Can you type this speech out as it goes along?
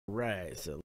right,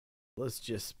 so let's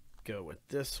just go with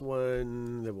this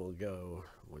one, then we'll go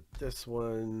with this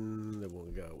one, then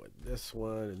we'll go with this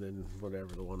one, and then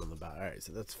whatever the one on the bottom. All right,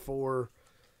 so that's 4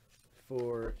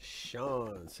 for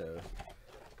Sean. So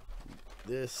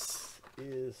this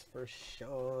is for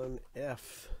Sean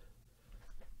F.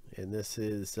 And this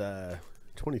is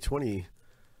 2020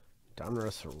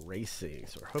 Donruss Racing.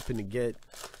 So we're hoping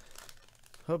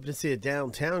to see a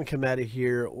downtown come out of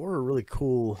here, or a really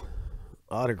cool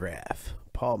autograph.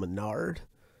 Paul Menard,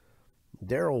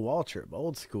 Daryl Waltrip,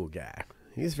 old school guy.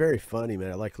 He's very funny,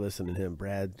 man. I like listening to him.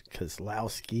 Brad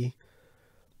Kozlowski,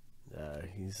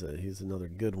 he's another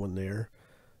good one there.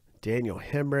 Daniel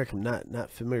Hemrick, I'm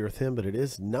not familiar with him, but it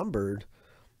is numbered,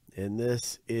 and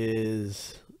this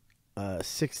is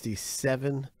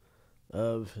 67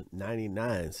 of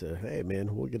 99. So hey,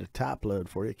 man, we'll get a top load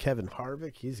for you. Kevin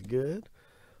Harvick, he's good.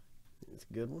 He's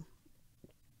a good one.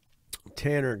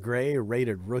 Tanner Gray,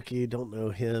 rated rookie, don't know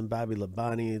him. Bobby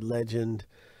Labonte, legend.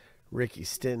 Ricky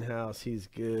Stenhouse, he's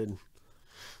good.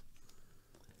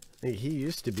 I think he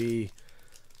used to be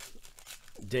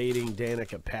dating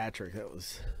Danica Patrick. That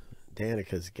was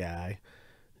Danica's guy.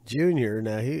 Junior,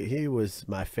 now he was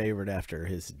my favorite after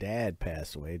his dad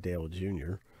passed away, Dale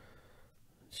Jr.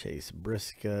 Chase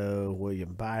Briscoe,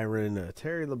 William Byron,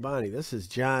 Terry Labonte. This is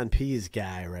John P's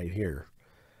guy right here.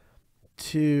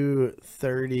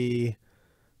 230.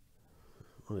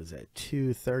 What is that?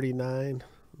 239.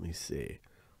 Let me see.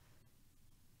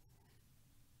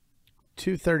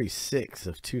 236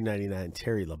 of 299.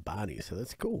 Terry Labonte. So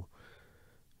that's cool.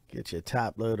 Get you a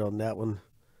top load on that one.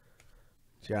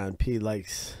 John P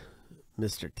likes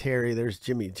Mr. Terry. There's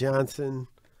Jimmy Johnson.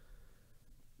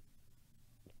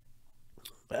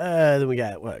 Then we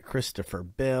got what? Christopher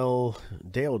Bell,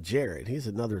 Dale Jarrett. He's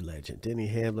another legend. Denny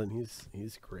Hamlin.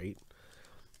 He's great.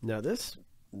 Now this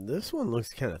one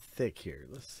looks kind of thick here.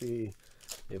 Let's see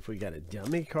if we got a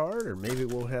dummy card, or maybe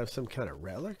we'll have some kind of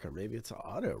relic, or maybe it's an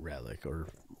auto relic, or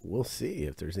we'll see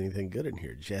if there's anything good in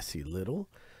here. Jesse Little.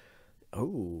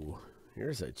 Oh,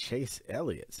 here's a Chase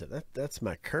Elliott. So that's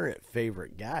my current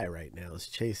favorite guy right now is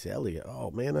Chase Elliott.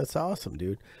 Oh man, that's awesome,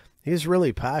 dude. He's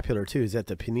really popular too. He's at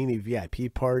the Panini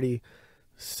VIP party.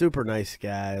 Super nice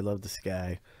guy. I love this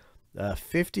guy.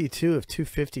 52 of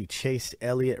 250 Chase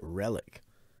Elliott relic.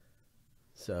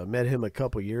 So I met him a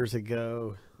couple years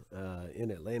ago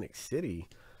in Atlantic City,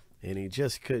 and he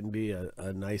just couldn't be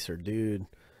a nicer dude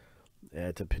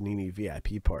at the Panini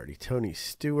VIP party. Tony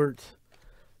Stewart,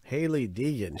 Haley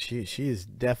Deegan. She's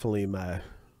definitely my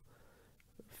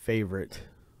favorite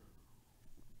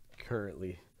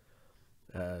currently.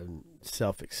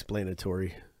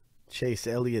 Self-explanatory. Chase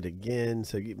Elliott again.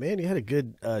 So man, you had a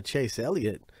good Chase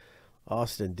Elliott.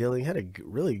 Austin Dillon had a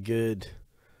really good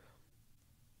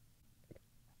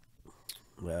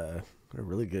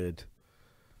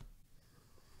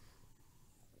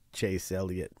Chase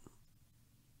Elliott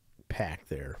pack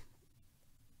there.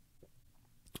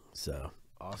 So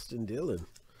Austin Dillon.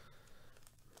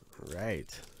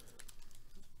 Right.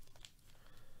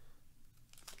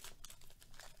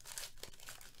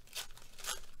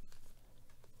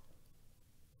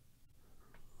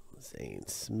 Zane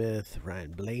Smith,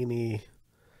 Ryan Blaney,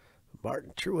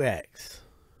 Martin Truex,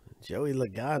 Joey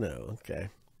Logano. Okay,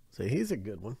 so he's a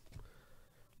good one.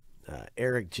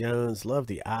 Eric Jones, love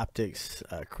the optics.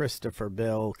 Christopher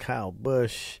Bell, Kyle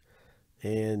Busch,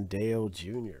 and Dale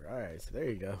Jr. All right, so there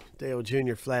you go. Dale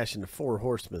Jr. flashing the 4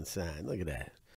 horsemen sign. Look at that.